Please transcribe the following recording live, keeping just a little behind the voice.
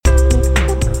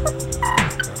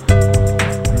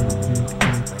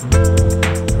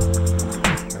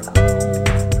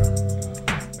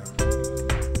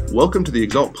Welcome to the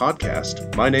Exalt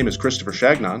Podcast. My name is Christopher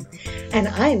Shagnon. And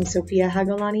I'm Sophia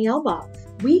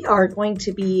Hagolani-Elbaf. We are going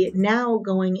to be now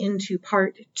going into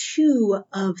part 2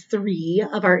 of 3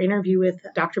 of our interview with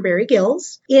Dr. Barry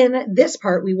Gills. In this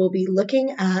part, we will be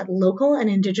looking at local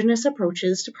and indigenous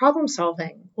approaches to problem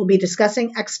solving. We'll be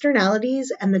discussing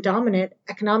externalities and the dominant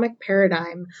economic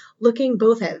paradigm, looking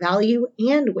both at value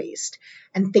and waste,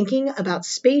 and thinking about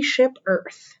Spaceship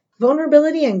Earth.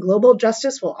 Vulnerability and global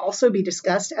justice will also be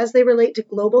discussed as they relate to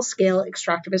global-scale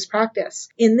extractivist practice.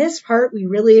 In this part, we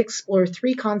really explore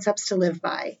 3 concepts to live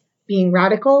by: being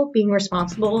radical, being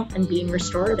responsible, and being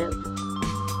restorative.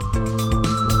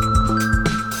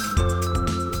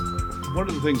 One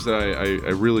of the things that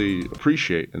I really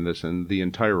appreciate in this and the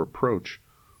entire approach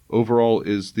overall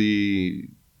is the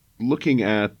looking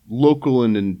at local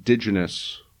and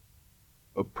indigenous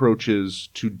approaches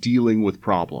to dealing with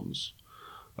problems.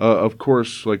 Of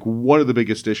course, like one of the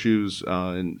biggest issues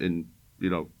in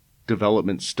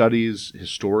development studies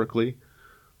historically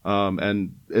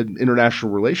and in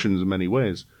international relations in many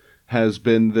ways has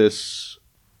been this,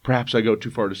 perhaps I go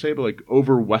too far to say, but like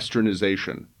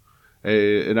over-Westernization,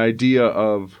 an idea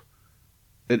of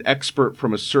an expert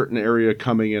from a certain area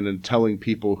coming in and telling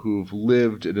people who've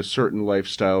lived in a certain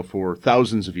lifestyle for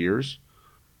thousands of years,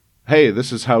 hey,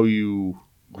 this is how you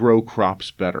grow crops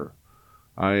better.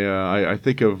 I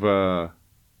think of a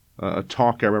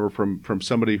talk I remember from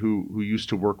somebody who used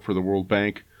to work for the World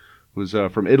Bank, who was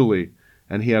from Italy,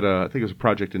 and he had I think it was a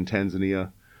project in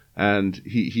Tanzania, and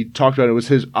he talked about it was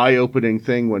his eye-opening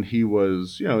thing when he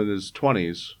was in his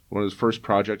 20s, one of his first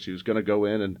projects. He was going to go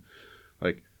in and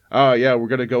like, we're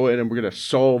going to go in and we're going to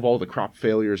solve all the crop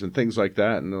failures and things like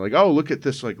that, and they're like, look at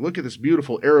this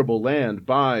beautiful arable land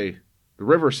by the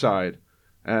riverside,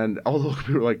 and all the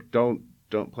people were like, don't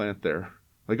plant there.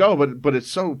 Like, but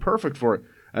it's so perfect for it.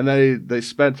 And they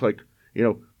spent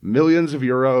millions of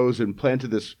euros and planted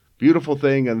this beautiful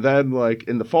thing. And then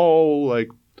in the fall,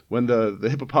 when the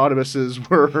hippopotamuses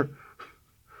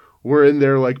were in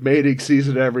their mating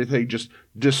season and everything, just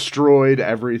destroyed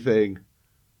everything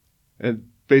and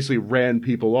basically ran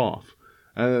people off.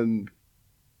 And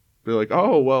they're like,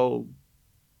 well,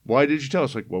 why did you tell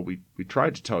us? Well, we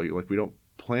tried to tell you, we don't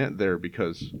plant there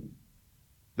because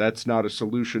that's not a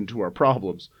solution to our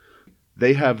problems.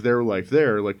 They have their life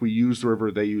there. We use the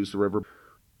river, they use the river.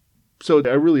 So I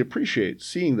really appreciate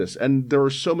seeing this. And there are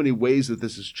so many ways that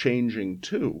this is changing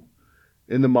too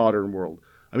in the modern world.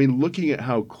 I mean, looking at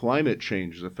how climate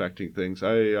change is affecting things.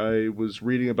 I was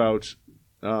reading about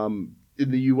in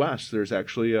the U.S., there's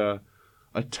actually a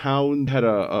town had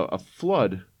a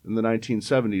flood in the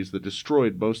 1970s that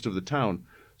destroyed most of the town.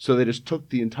 So they just took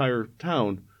the entire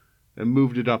town and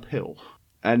moved it uphill.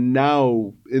 And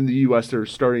now in the U.S., they're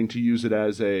starting to use it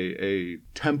as a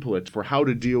template for how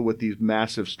to deal with these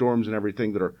massive storms and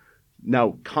everything that are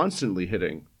now constantly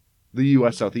hitting the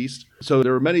U.S. Southeast. So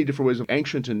there are many different ways of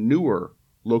ancient and newer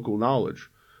local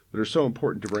knowledge that are so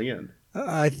important to bring in.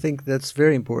 I think that's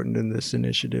very important in this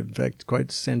initiative. In fact,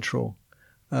 quite central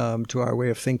to our way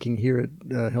of thinking here at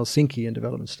Helsinki in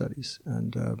development studies.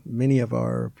 And many of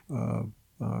our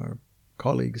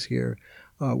colleagues here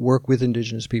work with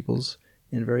indigenous peoples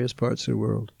in various parts of the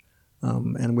world,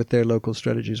 and with their local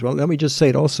strategies. Well, let me just say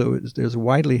it also, there's a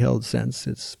widely held sense,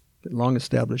 it's long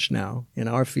established now in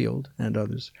our field and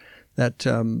others, that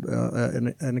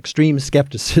an extreme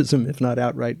skepticism, if not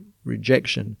outright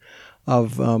rejection,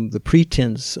 of the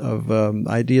pretense of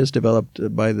ideas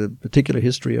developed by the particular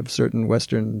history of certain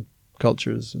Western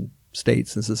cultures and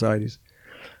states and societies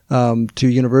to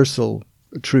universal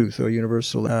truth or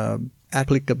universal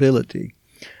applicability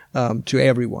to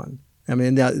everyone. I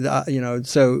mean,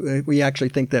 so we actually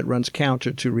think that runs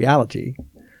counter to reality.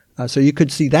 So you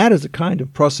could see that as a kind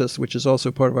of process which is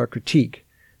also part of our critique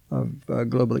of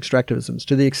global extractivisms,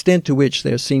 to the extent to which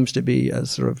there seems to be a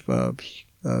sort of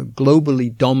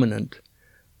globally dominant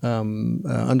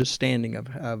understanding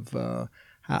of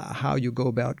how you go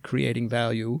about creating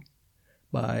value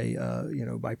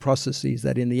by processes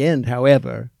that in the end,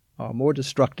 however, are more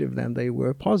destructive than they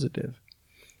were positive.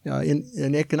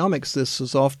 In economics, this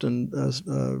is often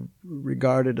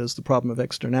regarded as the problem of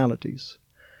externalities.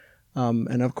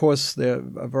 And of course, there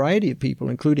are a variety of people,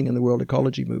 including in the world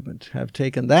ecology movement, have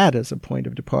taken that as a point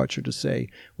of departure to say,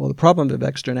 well, the problem of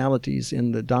externalities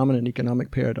in the dominant economic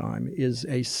paradigm is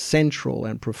a central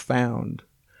and profound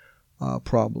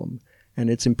problem.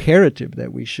 And it's imperative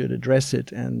that we should address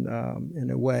it and, in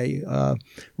a way,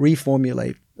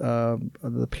 reformulate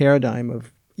the paradigm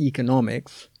of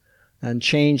economics and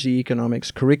change the economics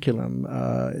curriculum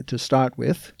to start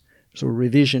with, so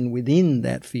revision within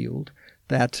that field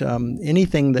that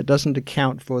anything that doesn't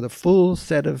account for the full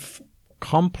set of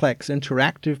complex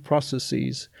interactive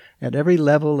processes at every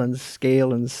level and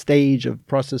scale and stage of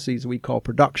processes we call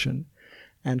production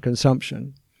and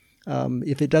consumption,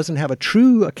 if it doesn't have a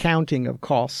true accounting of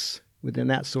costs within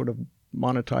that sort of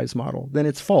monetized model, then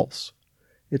it's false.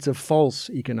 It's a false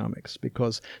economics,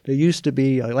 because there used to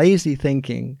be a lazy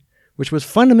thinking, which was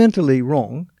fundamentally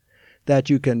wrong,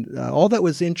 that you can, all that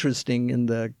was interesting in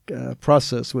the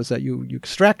process was that you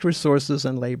extract resources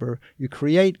and labor, you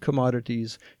create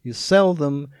commodities, you sell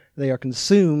them, they are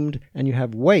consumed, and you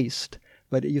have waste.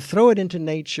 But you throw it into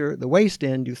nature, the waste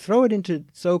end, you throw it into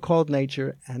so-called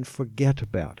nature and forget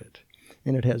about it.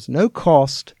 And it has no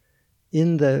cost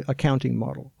in the accounting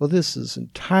model. Well, this is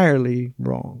entirely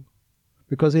wrong,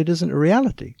 because it isn't a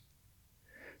reality.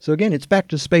 So again, it's back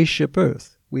to Spaceship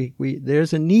Earth.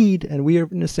 There's a need, and we are,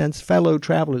 in a sense, fellow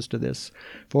travelers to this,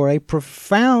 for a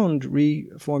profound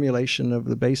reformulation of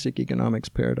the basic economics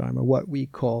paradigm, or what we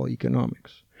call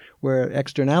economics, where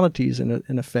externalities, in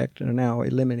effect, are now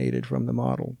eliminated from the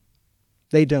model.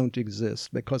 They don't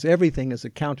exist because everything is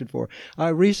accounted for. I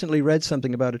recently read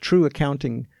something about a true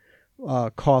accounting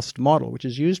cost model, which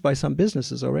is used by some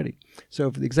businesses already. So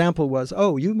if the example was,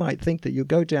 you might think that you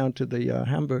go down to the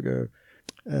hamburger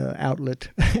outlet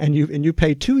and you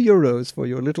pay €2 for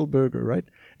your little burger, right?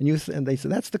 And they say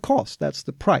that's the cost, that's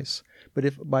the price. But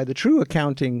if by the true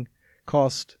accounting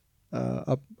cost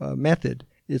method,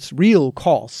 its real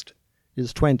cost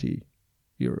is €20.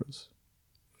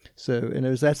 So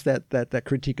that's that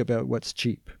critique about what's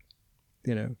cheap.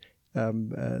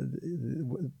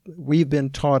 We've been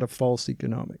taught a false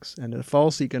economics, and the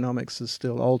false economics is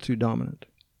still all too dominant.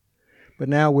 But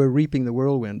now we're reaping the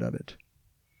whirlwind of it.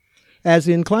 As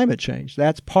in climate change,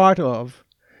 that's part of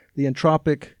the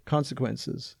entropic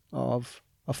consequences of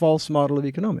a false model of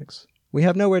economics. We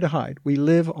have nowhere to hide. We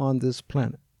live on this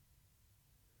planet.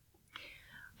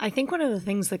 I think one of the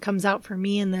things that comes out for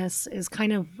me in this is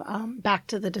kind of back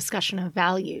to the discussion of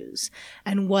values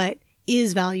and what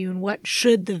is value and what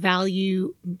should the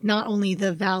value, not only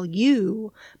the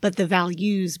value, but the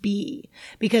values be.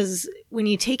 Because when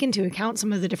you take into account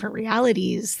some of the different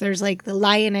realities, there's like the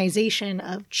lionization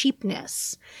of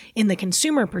cheapness in the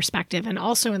consumer perspective and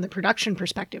also in the production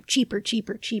perspective. Cheaper,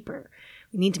 cheaper, cheaper.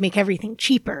 We need to make everything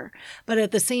cheaper. But at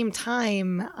the same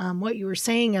time, what you were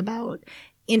saying about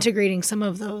integrating some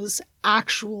of those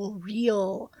actual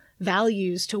real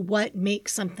values to what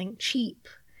makes something cheap.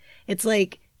 It's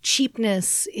like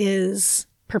cheapness is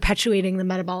perpetuating the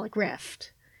metabolic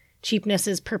rift. Cheapness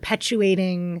is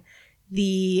perpetuating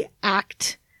the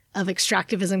act of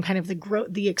extractivism, kind of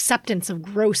the acceptance of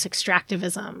gross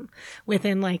extractivism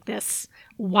within like this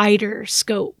wider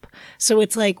scope. So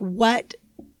it's like what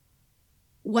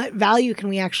value can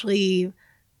we actually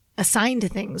assign to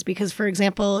things? Because, for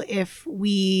example, if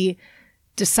we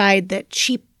decide that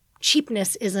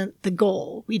cheapness isn't the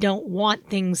goal, we don't want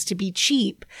things to be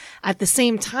cheap, at the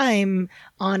same time,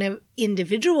 on an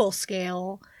individual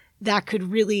scale, that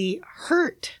could really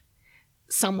hurt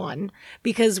someone,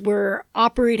 because we're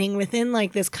operating within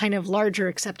like this kind of larger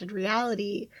accepted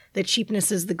reality that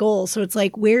cheapness is the goal. So it's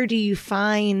like, where do you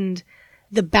find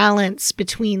the balance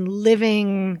between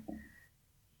living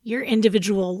your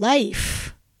individual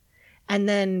life and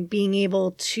then being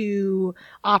able to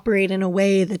operate in a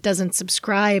way that doesn't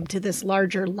subscribe to this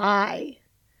larger lie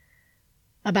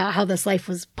about how this life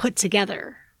was put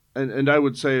together? And I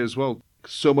would say as well,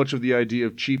 so much of the idea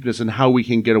of cheapness and how we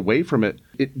can get away from it,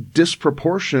 it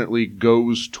disproportionately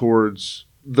goes towards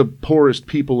the poorest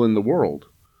people in the world.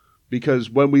 Because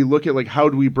when we look at like, how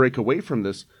do we break away from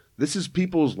this? This is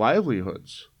people's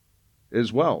livelihoods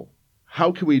as well.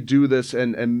 How can we do this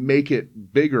and make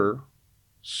it bigger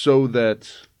so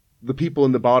that the people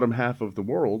in the bottom half of the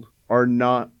world are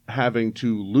not having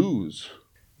to lose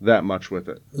that much with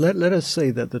it? Let us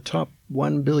say that the top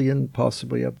 1 billion,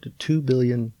 possibly up to 2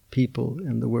 billion people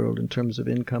in the world in terms of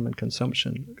income and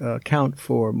consumption account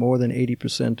for more than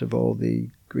 80% of all the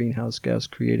greenhouse gas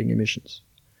creating emissions.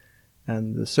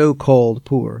 And the so-called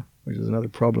poor, which is another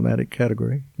problematic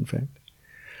category, in fact,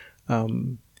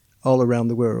 all around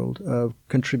the world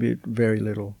contribute very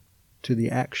little to the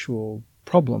actual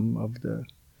problem of the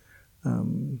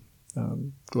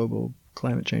global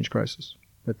climate change crisis.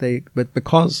 But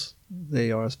because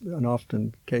they are, in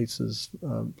often cases,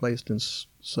 placed in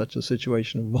such a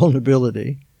situation of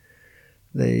vulnerability,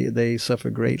 they suffer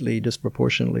greatly,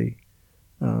 disproportionately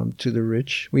to the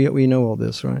rich. We know all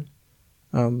this, right?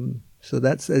 So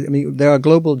there are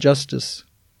global justice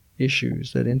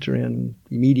issues that enter in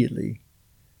immediately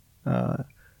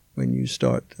when you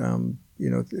start, when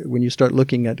you start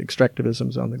looking at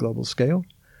extractivisms on the global scale,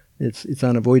 It's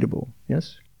unavoidable,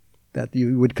 yes? That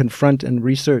you would confront and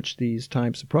research these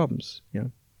types of problems,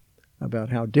 about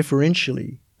how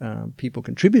differentially people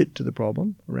contribute to the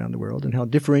problem around the world and how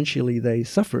differentially they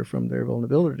suffer from their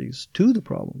vulnerabilities to the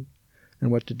problem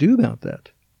and what to do about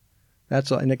that.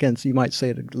 And again, so you might say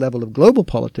at a level of global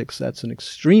politics, that's an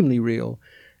extremely real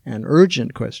and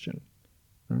urgent question.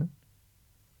 Right?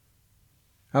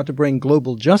 How to bring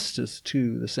global justice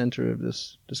to the center of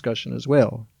this discussion as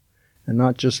well, and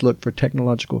not just look for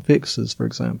technological fixes, for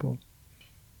example.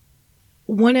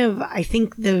 One of, I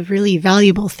think, the really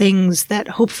valuable things that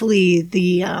hopefully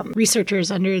the researchers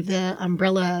under the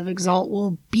umbrella of EXALT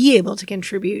will be able to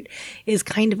contribute is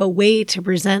kind of a way to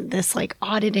present this like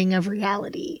auditing of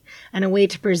reality and a way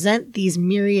to present these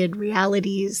myriad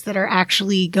realities that are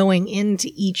actually going into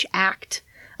each act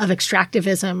of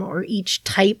extractivism, or each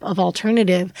type of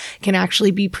alternative can actually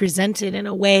be presented in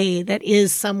a way that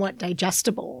is somewhat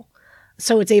digestible,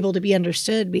 so it's able to be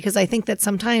understood. Because I think that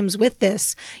sometimes with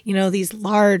this, these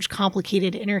large,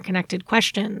 complicated, interconnected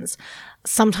questions,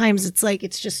 sometimes it's like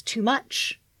it's just too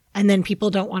much, and then people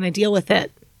don't want to deal with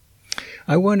it.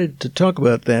 I wanted to talk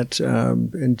about that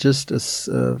in just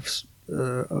a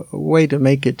way to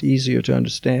make it easier to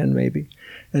understand, maybe.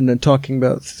 And then talking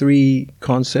about three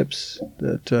concepts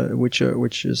that which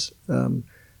is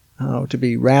how to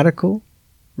be radical,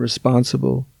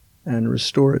 responsible, and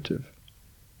restorative.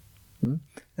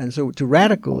 And so, to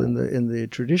radical in the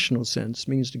traditional sense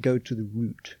means to go to the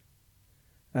root,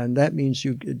 and that means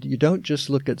you don't just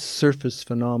look at surface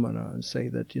phenomena and say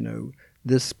that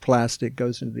this plastic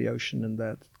goes into the ocean and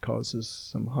that causes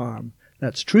some harm.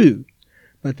 That's true.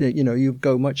 But you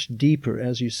go much deeper,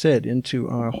 as you said, into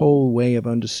our whole way of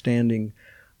understanding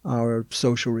our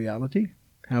social reality,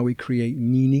 how we create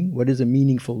meaning. What is a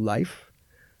meaningful life?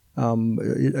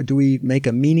 Do we make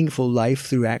a meaningful life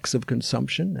through acts of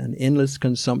consumption and endless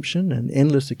consumption and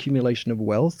endless accumulation of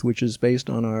wealth, which is based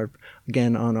on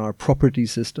our property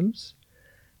systems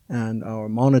and our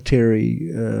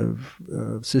monetary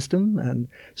system, and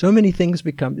so many things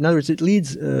become. In other words, it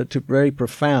leads to very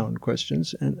profound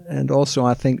questions, and also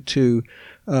I think to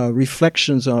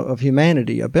reflections of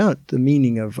humanity about the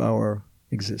meaning of our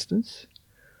existence.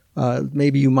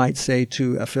 Maybe you might say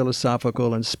to a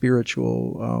philosophical and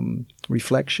spiritual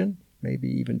reflection, maybe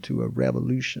even to a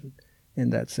revolution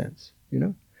in that sense,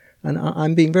 And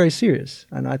I'm being very serious,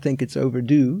 and I think it's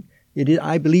overdue.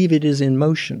 I believe it is in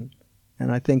motion.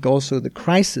 And I think also the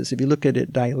crisis, if you look at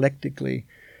it dialectically,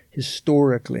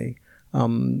 historically,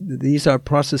 these are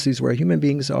processes where human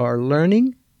beings are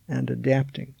learning and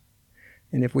adapting.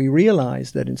 And if we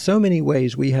realize that in so many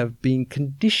ways we have been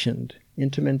conditioned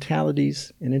into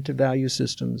mentalities and into value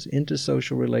systems, into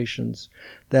social relations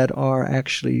that are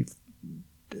actually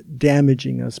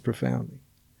damaging us profoundly.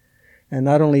 And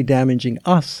not only damaging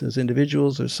us as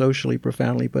individuals or socially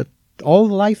profoundly, but all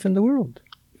life in the world.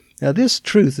 Now, this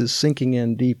truth is sinking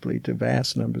in deeply to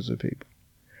vast numbers of people.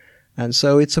 And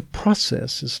so it's a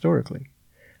process historically.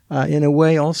 In a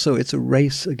way, also, it's a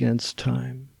race against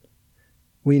time.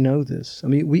 We know this. I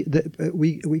mean,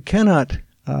 we cannot,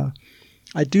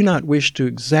 I do not wish to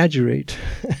exaggerate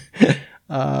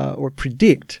or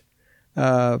predict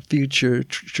future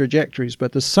trajectories,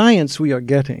 but the science we are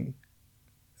getting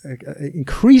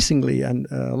increasingly and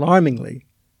alarmingly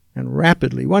and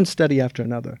rapidly, one study after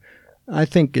another, I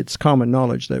think it's common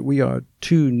knowledge that we are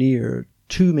too near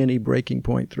too many breaking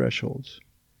point thresholds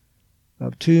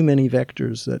of too many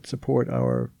vectors that support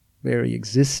our very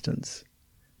existence,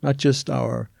 not just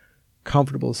our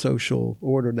comfortable social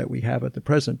order that we have at the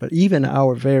present, but even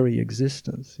our very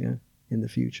existence in the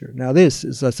future. Now this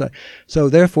is, so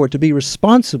therefore to be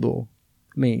responsible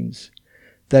means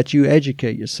that you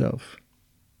educate yourself.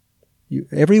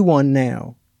 Everyone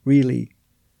now really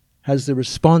has the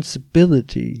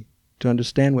responsibility to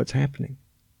understand what's happening.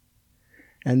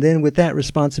 And then with that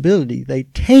responsibility, they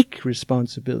take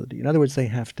responsibility. In other words, they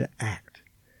have to act.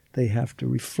 They have to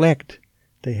reflect.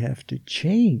 They have to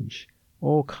change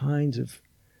all kinds of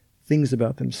things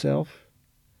about themselves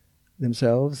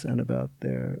and about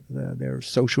their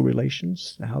social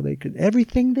relations, how they could,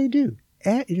 everything they do.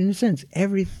 In a sense,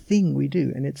 everything we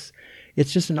do. And it's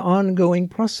just an ongoing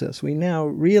process. We now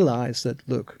realize that,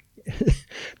 look,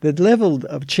 the level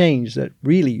of change that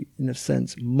really, in a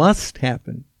sense, must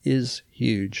happen is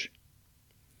huge.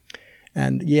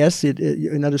 And yes,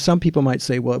 some people might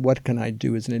say, well, what can I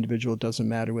do as an individual? It doesn't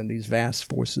matter when these vast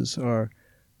forces are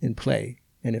in play.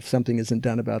 And if something isn't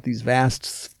done about these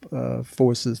vast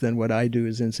forces, then what I do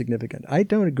is insignificant. I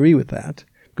don't agree with that,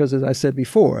 because as I said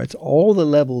before, it's all the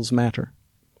levels matter.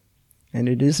 And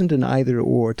it isn't an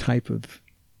either-or type of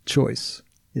choice.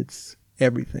 It's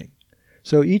everything.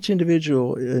 So each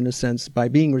individual, in a sense, by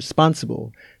being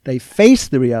responsible, they face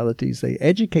the realities, they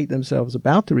educate themselves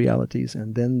about the realities,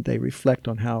 and then they reflect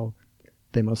on how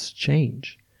they must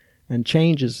change. And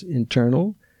change is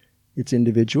internal, it's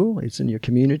individual, it's in your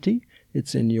community,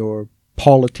 it's in your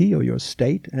polity or your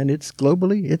state, and it's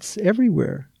globally, it's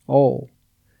everywhere, all.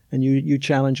 And you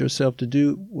challenge yourself to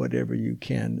do whatever you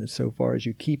can so far as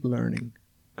you keep learning.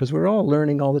 Because we're all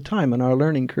learning all the time, and our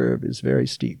learning curve is very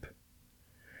steep.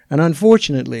 And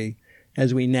unfortunately,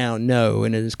 as we now know,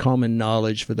 and it is common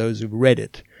knowledge for those who've read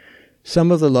it,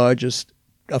 some of the largest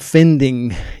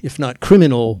offending, if not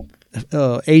criminal,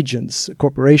 agents,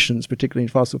 corporations, particularly in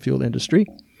fossil fuel industry,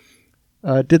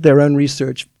 did their own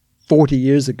research 40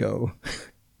 years ago,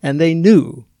 and they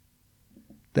knew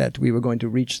that we were going to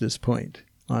reach this point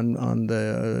on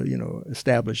the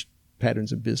established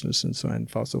patterns of business and so on,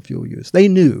 fossil fuel use. They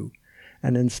knew.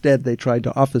 And instead, they tried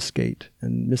to obfuscate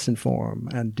and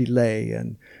misinform and delay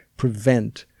and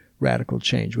prevent radical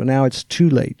change. Well, now it's too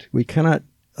late. We cannot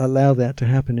allow that to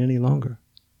happen any longer,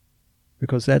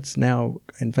 because that's now,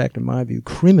 in fact, in my view,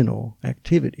 criminal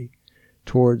activity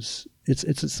towards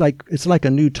it's like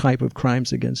a new type of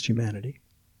crimes against humanity.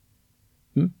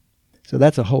 So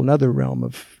that's a whole other realm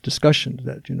of discussion.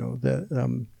 That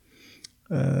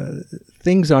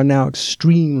things are now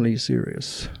extremely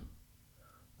serious.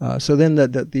 So then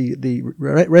the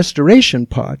restoration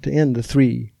part, to end the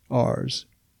 3 R's,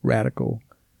 radical,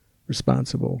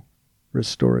 responsible,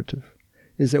 restorative,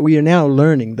 is that we are now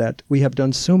learning that we have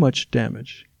done so much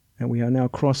damage, and we are now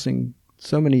crossing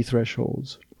so many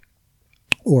thresholds,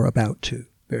 or about to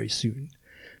very soon,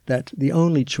 that the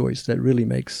only choice that really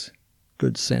makes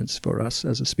good sense for us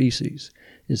as a species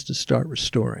is to start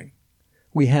restoring.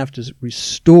 We have to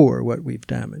restore what we've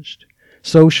damaged,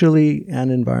 socially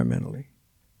and environmentally.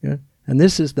 Yeah? And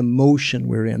this is the motion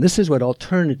we're in. This is what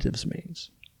alternatives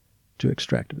means to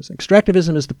extractivism.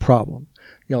 Extractivism is the problem.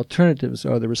 The alternatives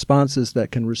are the responses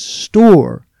that can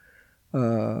restore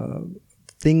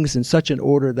things in such an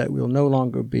order that we'll no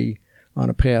longer be on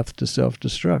a path to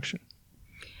self-destruction.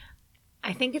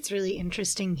 I think it's really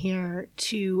interesting here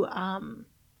to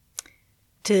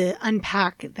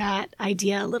unpack that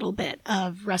idea a little bit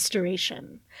of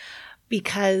restoration.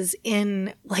 Because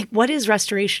what does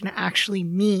restoration actually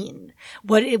mean?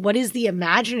 What is the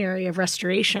imaginary of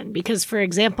restoration? Because, for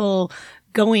example,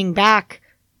 going back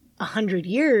 100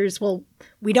 years, well,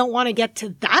 we don't want to get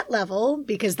to that level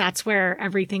because that's where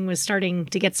everything was starting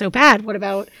to get so bad. What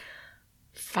about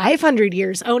 500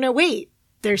 years? Oh, no, wait,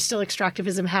 there's still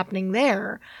extractivism happening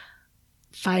there.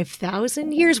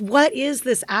 5,000 years? What is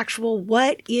the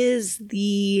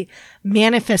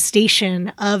manifestation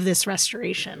of this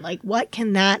restoration? Like, what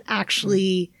can that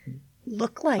actually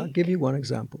look like? I'll give you one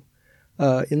example.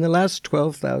 In the last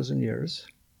 12,000 years,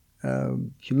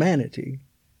 humanity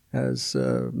has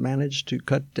managed to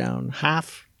cut down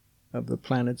half of the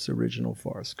planet's original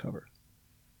forest cover.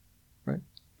 Right?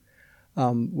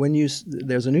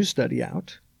 There's a new study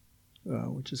out,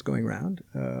 which is going around,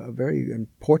 a very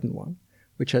important one,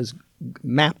 which has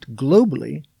mapped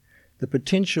globally the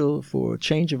potential for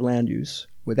change of land use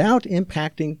without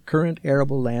impacting current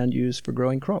arable land use for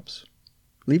growing crops,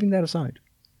 leaving that aside.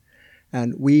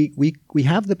 And we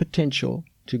have the potential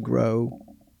to grow,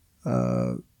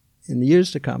 in the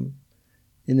years to come,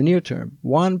 in the near term,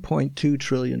 1.2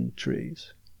 trillion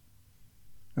trees.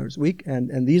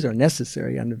 And these are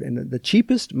necessary and the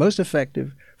cheapest, most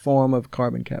effective form of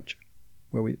carbon capture,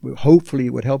 where we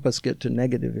hopefully would help us get to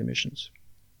negative emissions.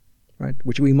 Right,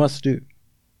 which we must do,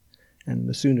 and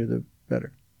the sooner the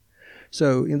better.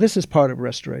 So this is part of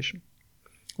restoration,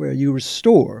 where you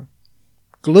restore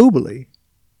globally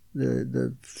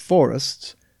the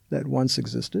forests that once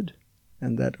existed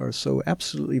and that are so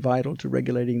absolutely vital to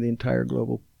regulating the entire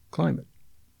global climate,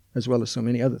 as well as so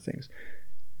many other things.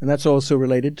 And that's also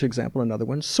related to, example, another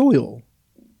one, soil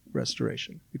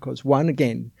restoration, because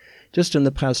again, just in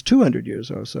the past 200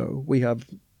 years or so, we have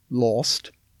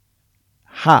lost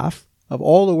half of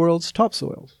all the world's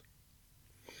topsoils.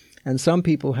 And some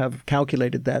people have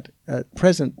calculated that at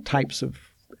present types of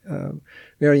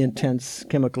very intense,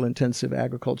 chemical-intensive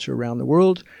agriculture around the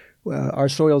world, our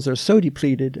soils are so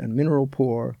depleted and mineral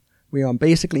poor, we are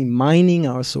basically mining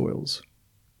our soils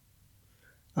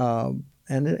and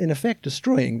in effect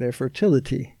destroying their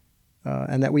fertility,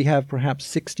 and that we have perhaps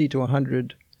 60 to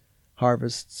 100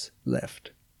 harvests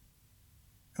left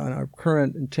on our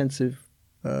current intensive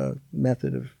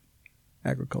method of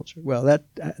agriculture. Well,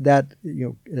 that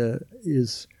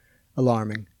is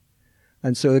alarming.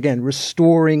 And so again,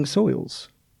 restoring soils.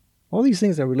 All these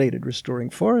things are related: restoring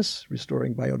forests,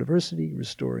 restoring biodiversity,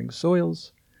 restoring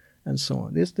soils, and so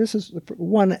on. This is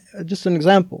one, just an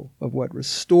example of what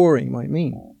restoring might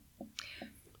mean.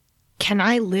 Can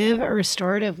I live a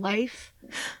restorative life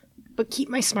but keep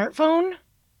my smartphone?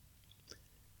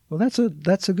 Well,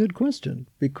 that's a good question,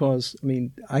 because I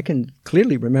mean, I can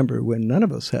clearly remember when none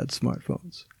of us had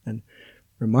smartphones, and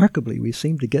remarkably, we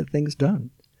seemed to get things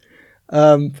done.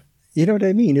 You know what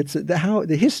I mean? It's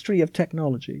the history of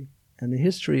technology, and the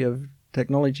history of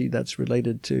technology that's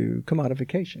related to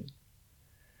commodification.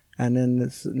 And then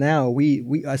now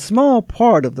we a small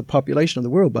part of the population of the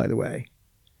world, by the way,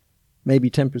 maybe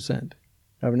 10%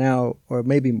 are now, or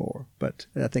maybe more, but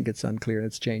I think it's unclear.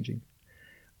 It's changing.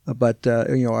 But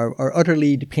are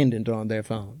utterly dependent on their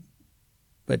phone.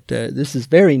 But this is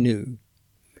very new,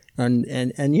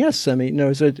 and yes, I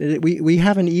mean, so we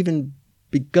haven't even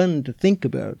begun to think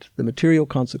about the material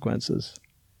consequences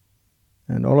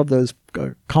and all of those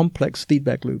complex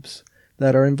feedback loops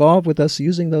that are involved with us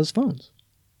using those phones.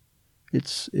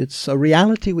 It's a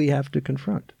reality we have to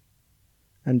confront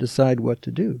and decide what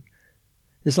to do.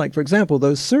 It's like, for example,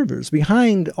 those servers.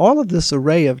 Behind all of this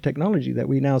array of technology that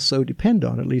we now so depend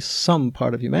on, at least some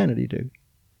part of humanity do,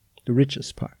 the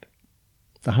richest part,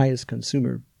 the highest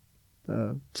consumer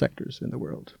sectors in the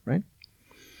world, right?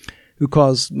 Who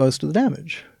cause most of the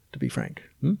damage, to be frank,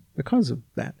 because of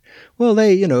that. Well,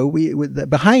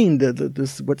 behind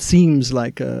this what seems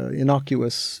like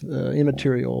innocuous,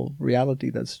 immaterial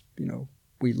reality that's,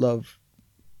 we love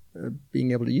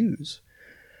being able to use,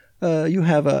 you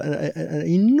have an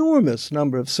enormous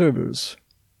number of servers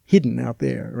hidden out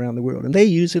there around the world, and they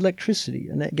use electricity,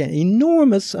 and again,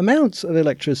 enormous amounts of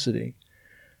electricity.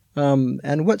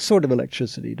 And what sort of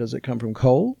electricity? Does it come from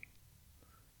coal?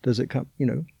 Does it come,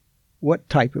 what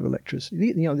type of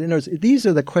electricity? These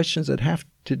are the questions that have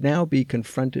to now be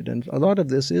confronted, and a lot of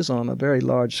this is on a very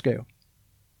large scale,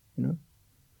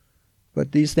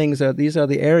 But these are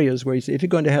the areas where you say, if you're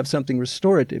going to have something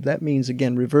restorative, that means,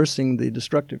 again, reversing the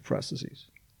destructive processes.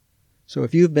 So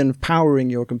if you've been powering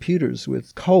your computers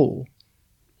with coal,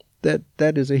 that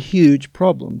is a huge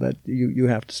problem that you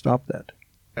have to stop that.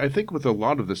 I think with a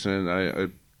lot of this, and I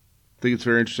think it's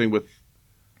very interesting with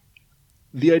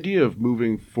the idea of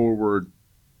moving forward,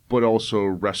 but also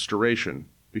restoration.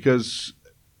 Because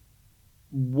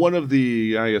one of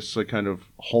the, I guess, kind of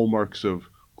hallmarks of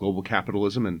global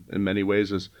capitalism in many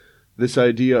ways is this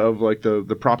idea of like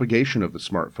the propagation of the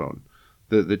smartphone,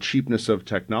 the cheapness of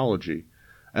technology,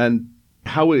 and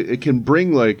how it can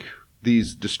bring like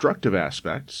these destructive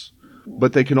aspects,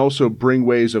 but they can also bring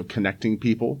ways of connecting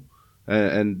people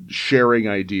and sharing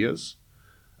ideas.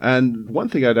 And one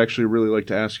thing I'd actually really like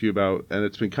to ask you about, and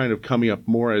it's been kind of coming up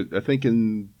more, I think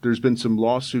there's been some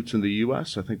lawsuits in the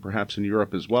U.S., I think perhaps in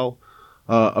Europe as well,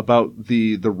 about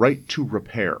the right to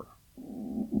repair,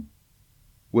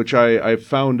 which I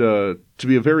found to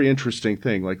be a very interesting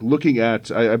thing. Like looking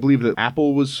at, I believe that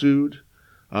Apple was sued,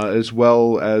 as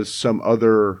well as some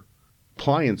other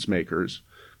appliance makers,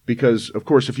 because, of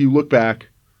course, if you look back,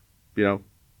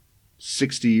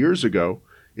 60 years ago,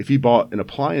 if you bought an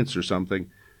appliance or something,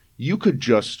 you could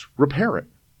just repair it.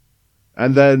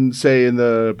 And then, say, in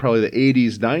probably the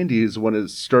 80s, 90s, when it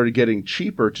started getting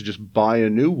cheaper to just buy a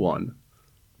new one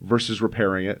versus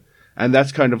repairing it, and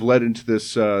that's kind of led into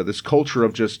this culture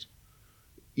of just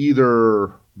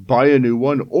either buy a new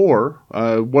one, or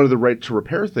one of the right to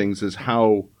repair things is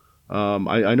how,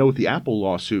 I know with the Apple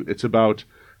lawsuit, it's about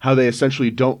how they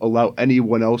essentially don't allow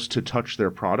anyone else to touch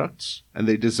their products, and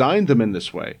they designed them in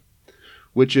this way,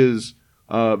 which is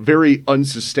very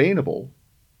unsustainable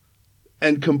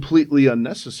and completely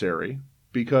unnecessary,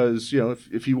 because,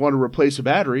 if you want to replace a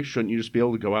battery, shouldn't you just be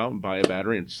able to go out and buy a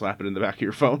battery and slap it in the back of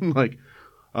your phone? But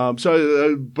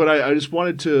I just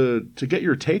wanted to get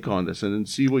your take on this and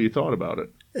see what you thought about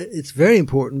it. It's very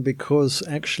important because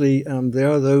actually there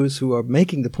are those who are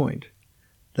making the point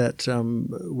that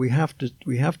we have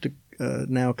to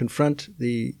now confront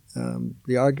the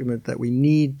argument that we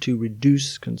need to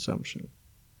reduce consumption.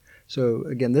 So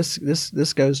again,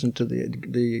 this goes into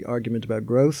the argument about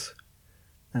growth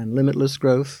and limitless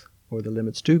growth, or the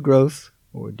limits to growth,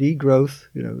 or degrowth.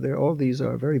 All these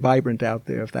are very vibrant out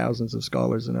there, thousands of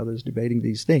scholars and others debating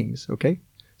these things, okay?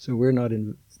 So we're not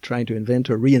trying to invent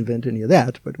or reinvent any of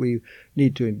that, but we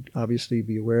need to obviously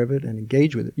be aware of it and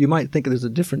engage with it. You might think there's a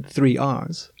different 3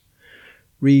 R's: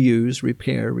 reuse,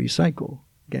 repair, recycle,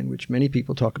 again, which many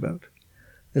people talk about.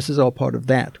 This is all part of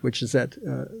that, which is that,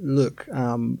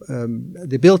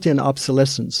 the built-in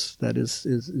obsolescence that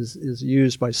is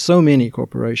used by so many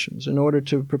corporations in order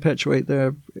to perpetuate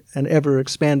an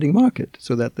ever-expanding market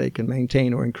so that they can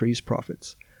maintain or increase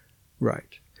profits.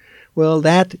 Right. Well,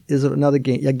 that is another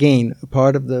again, a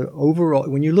part of the overall.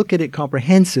 When you look at it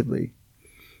comprehensively,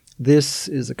 this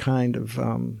is a kind of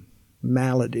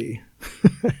malady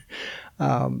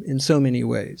in so many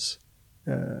ways.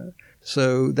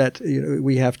 So that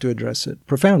we have to address it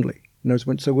profoundly.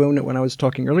 So when I was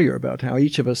talking earlier about how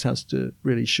each of us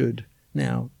should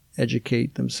now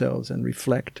educate themselves and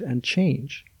reflect and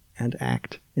change and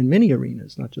act in many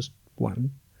arenas, not just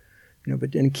one,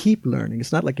 and keep learning.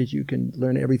 It's not like you can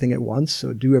learn everything at once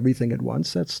or do everything at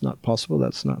once. That's not possible.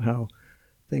 That's not how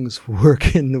things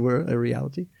work in the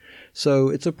reality. So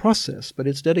it's a process, but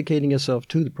it's dedicating yourself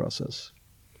to the process.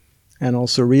 And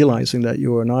also realizing that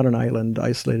you are not an island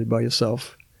isolated by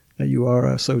yourself, that you are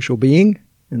a social being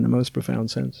in the most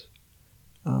profound sense,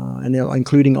 and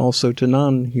including also to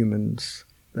non-humans,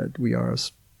 that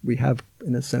we have,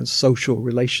 in a sense, social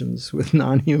relations with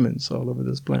non-humans all over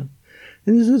this planet.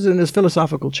 And this is in this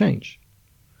philosophical change.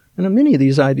 And many of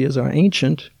these ideas are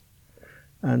ancient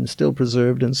and still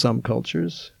preserved in some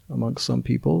cultures, amongst some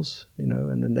peoples,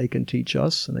 and then they can teach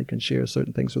us and they can share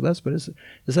certain things with us. But it's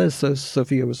as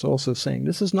Sophia was also saying,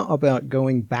 this is not about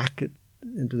going back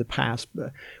into the past.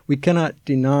 We cannot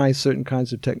deny certain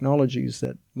kinds of technologies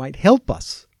that might help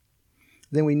us.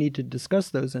 Then we need to discuss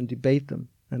those and debate them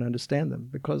and understand them,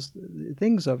 because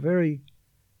things are very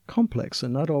complex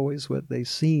and not always what they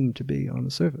seem to be on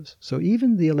the surface. So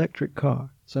even the electric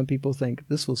car, some people think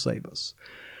this will save us.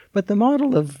 But the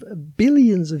model of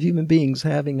billions of human beings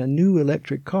having a new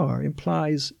electric car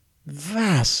implies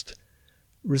vast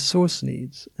resource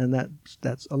needs, and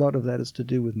that's a lot of that is to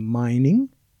do with mining,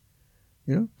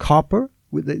 copper.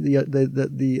 With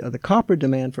the copper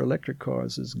demand for electric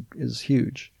cars is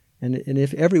huge, and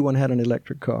if everyone had an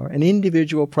electric car, an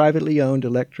individual privately owned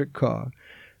electric car,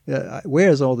 where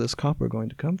is all this copper going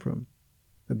to come from?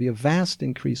 There'd be a vast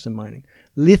increase in mining.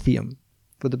 Lithium.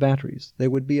 For the batteries, there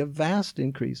would be a vast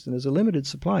increase, and there's a limited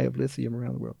supply of lithium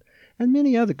around the world. And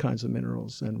many other kinds of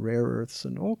minerals and rare earths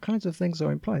and all kinds of things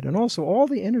are implied. And also all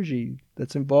the energy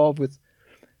that's involved with,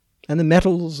 and the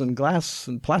metals and glass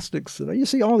and plastics, and you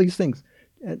see all these things,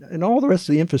 and all the rest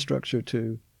of the infrastructure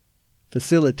to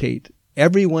facilitate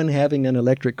everyone having an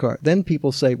electric car. Then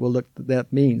people say, well, look,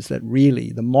 that means that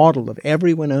really the model of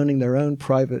everyone owning their own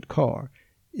private car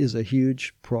is a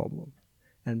huge problem.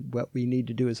 And what we need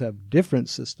to do is have a different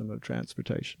system of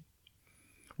transportation,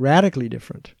 radically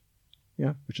different,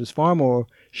 which is far more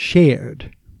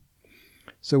shared.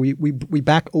 So we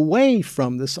back away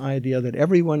from this idea that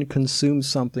everyone consumes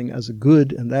something as a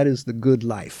good, and that is the good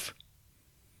life.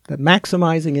 That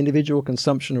maximizing individual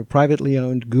consumption of privately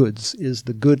owned goods is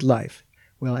the good life.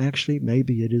 Well, actually,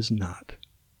 maybe it is not.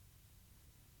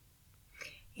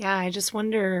 Yeah, I just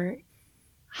wonder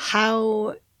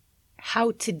how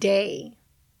today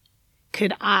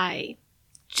could I,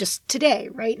 just today,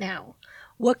 right now,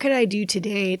 what could I do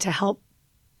today to help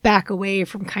back away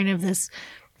from kind of this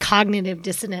cognitive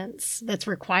dissonance that's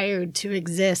required to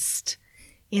exist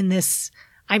in this,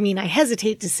 I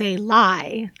hesitate to say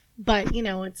lie, but,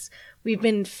 we've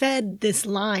been fed this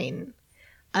line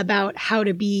about how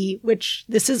to be, which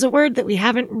this is a word that we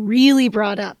haven't really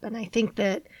brought up. And I think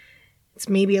that it's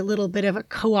maybe a little bit of a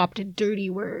co-opted dirty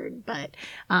word, but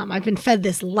I've been fed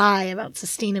this lie about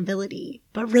sustainability.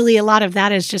 But really a lot of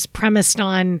that is just premised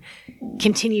on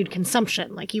continued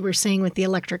consumption, like you were saying with the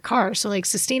electric car. So like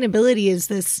sustainability is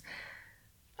this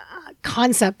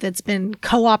concept that's been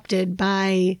co-opted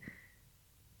by,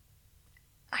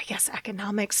 I guess,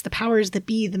 economics, the powers that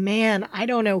be, the man, I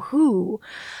don't know who.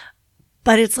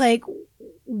 But it's like,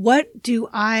 what do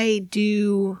I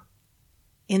do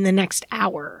in the next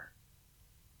hour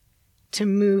to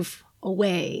move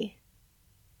away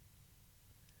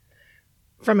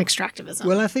from extractivism?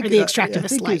 Well, I think, or the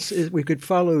extractivist life. We could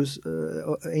follow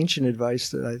ancient advice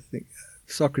that I think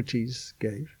Socrates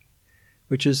gave,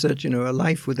 which is that, a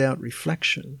life without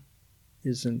reflection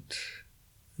isn't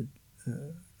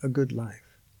a good life.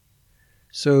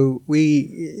 So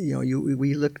we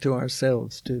look to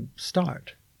ourselves to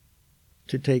start,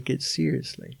 to take it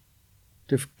seriously,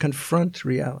 to confront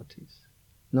realities,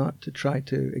 not to try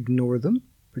to ignore them,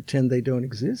 pretend they don't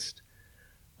exist,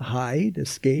 hide,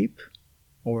 escape,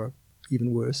 or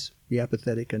even worse, be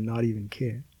apathetic and not even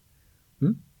care.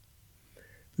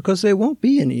 Because there won't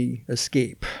be any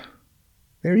escape.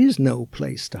 There is no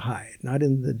place to hide, not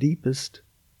in the deepest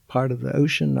part of the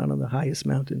ocean, not on the highest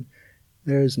mountain.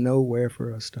 There is nowhere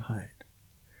for us to hide.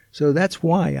 So that's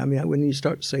why, when you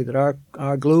start to say that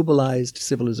our globalized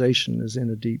civilization is in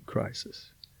a deep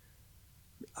crisis,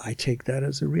 I take that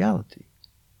as a reality.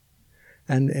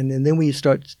 And then we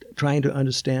start trying to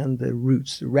understand the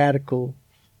roots, the radical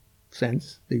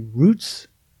sense, the roots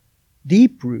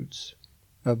deep roots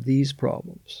of these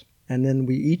problems. And then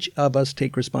we each of us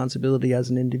take responsibility as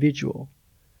an individual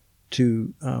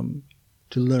to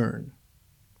learn.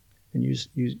 And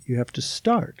you have to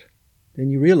start. Then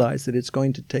you realize that it's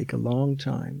going to take a long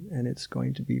time, and it's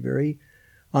going to be very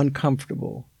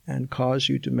uncomfortable and cause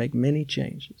you to make many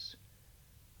changes.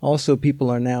 Also, people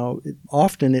are now,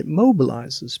 often it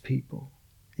mobilizes people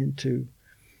into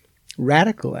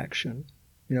radical action,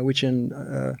 which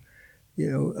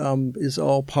is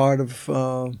all part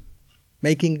of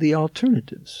making the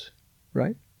alternatives,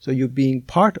 right? So you're being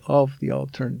part of the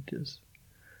alternatives.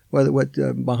 What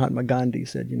Mahatma Gandhi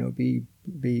said, be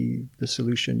the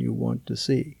solution you want to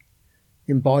see.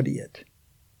 Embody it.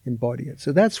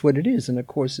 So that's what it is. And of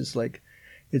course, it's like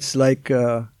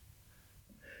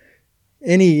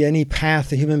any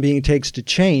path a human being takes to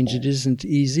change. It isn't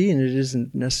easy and it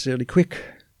isn't necessarily quick.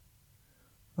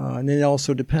 And it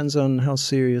also depends on how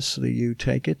seriously you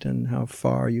take it and how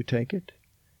far you take it.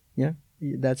 Yeah,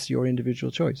 that's your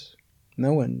individual choice.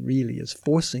 No one really is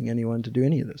forcing anyone to do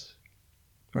any of this.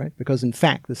 Right? Because in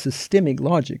fact, the systemic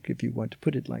logic, if you want to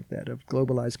put it like that, of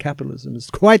globalized capitalism is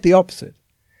quite the opposite.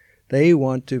 They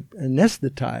want to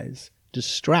anesthetize,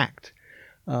 distract,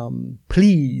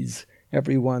 please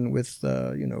everyone with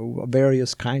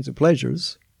various kinds of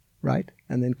pleasures, right?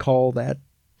 And then call that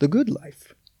the good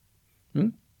life.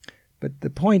 But the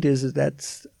point is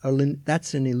that's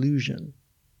an illusion.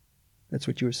 That's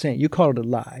what you were saying. You call it a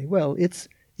lie. Well, it's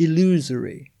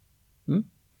illusory.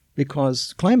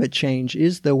 Because climate change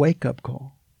is the wake-up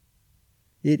call.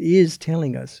 It is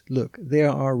telling us, look, there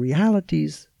are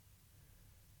realities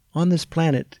on this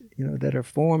planet, that are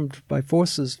formed by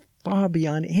forces far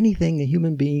beyond anything a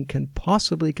human being can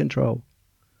possibly control.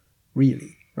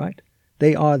 Really, right?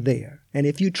 They are there. And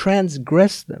if you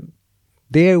transgress them,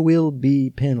 there will be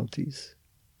penalties,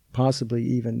 possibly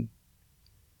even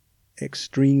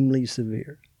extremely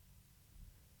severe.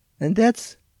 And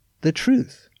that's the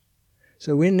truth.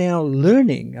 So we're now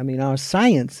learning. Our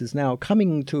science is now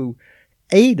coming to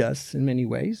aid us in many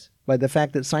ways by the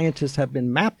fact that scientists have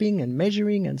been mapping and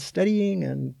measuring and studying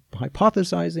and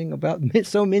hypothesizing about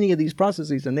so many of these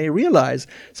processes. And they realize,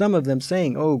 some of them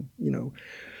saying,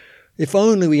 if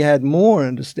only we had more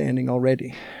understanding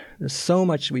already. There's so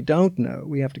much we don't know.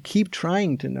 We have to keep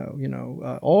trying to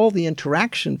know, all the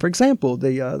interaction. For example,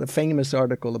 the famous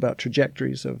article about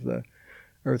trajectories of the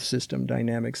Earth system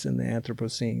dynamics in the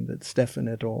Anthropocene that Stefan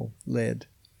et al. Led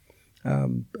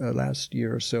last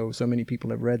year or so. So many people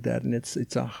have read that, and it's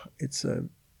a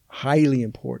highly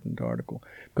important article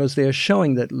because they are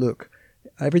showing that, look,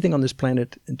 everything on this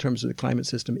planet in terms of the climate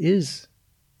system is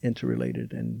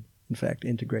interrelated and, in fact,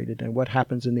 integrated. And what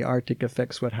happens in the Arctic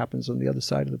affects what happens on the other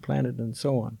side of the planet, and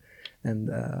so on. And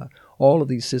all of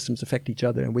these systems affect each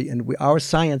other, and our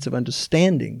science of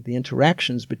understanding the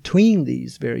interactions between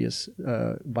these various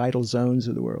vital zones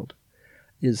of the world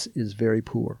is very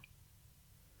poor.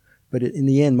 But it, in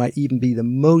the end, might even be the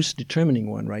most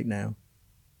determining one right now.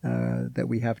 That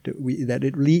we have to.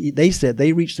 They said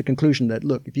they reached the conclusion that,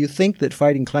 look, if you think that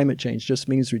fighting climate change just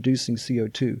means reducing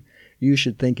CO2, you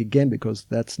should think again, because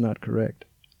that's not correct.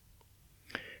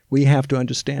 We have to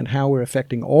understand how we're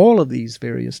affecting all of these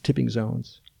various tipping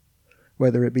zones,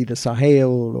 whether it be the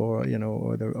Sahel or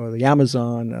the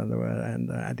Amazon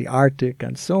and the Arctic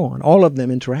and so on. All of them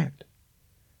interact,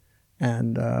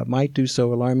 and might do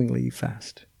so alarmingly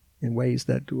fast in ways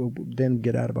that will then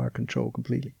get out of our control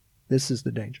completely. This is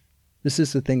the danger. This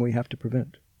is the thing we have to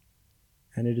prevent,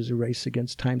 and it is a race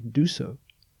against time to do so.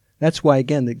 That's why,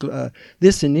 again,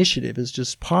 this initiative is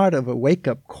just part of a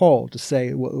wake-up call to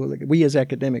say, well, we as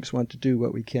academics want to do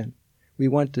what we can. We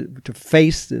want to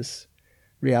face this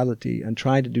reality and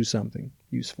try to do something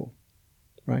useful,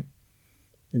 right?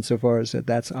 Insofar as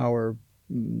that's our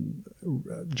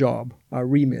job, our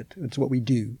remit. It's what we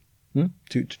do,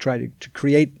 to try to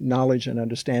create knowledge and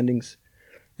understandings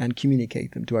and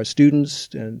communicate them to our students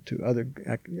and to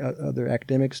other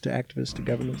academics, to activists, to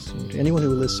governments, and to anyone who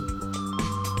will listen.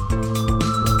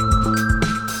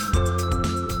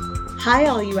 Hi,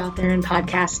 all you out there in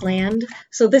podcast land.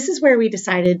 So this is where we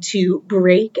decided to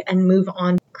break and move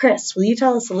on. Chris, will you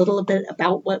tell us a little bit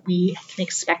about what we can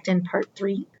expect in part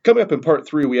 3? Coming up in part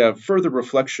 3, we have further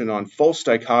reflection on false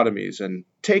dichotomies and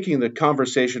taking the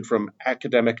conversation from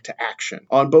academic to action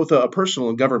on both a personal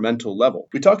and governmental level.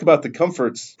 We talk about the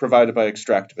comforts provided by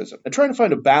extractivism and trying to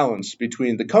find a balance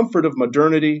between the comfort of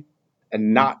modernity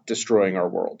and not destroying our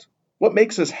world. What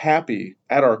makes us happy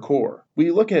at our core?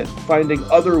 We look at finding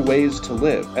other ways to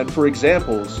live and for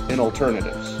examples in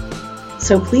alternatives.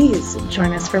 So please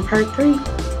join us for part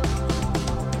 3.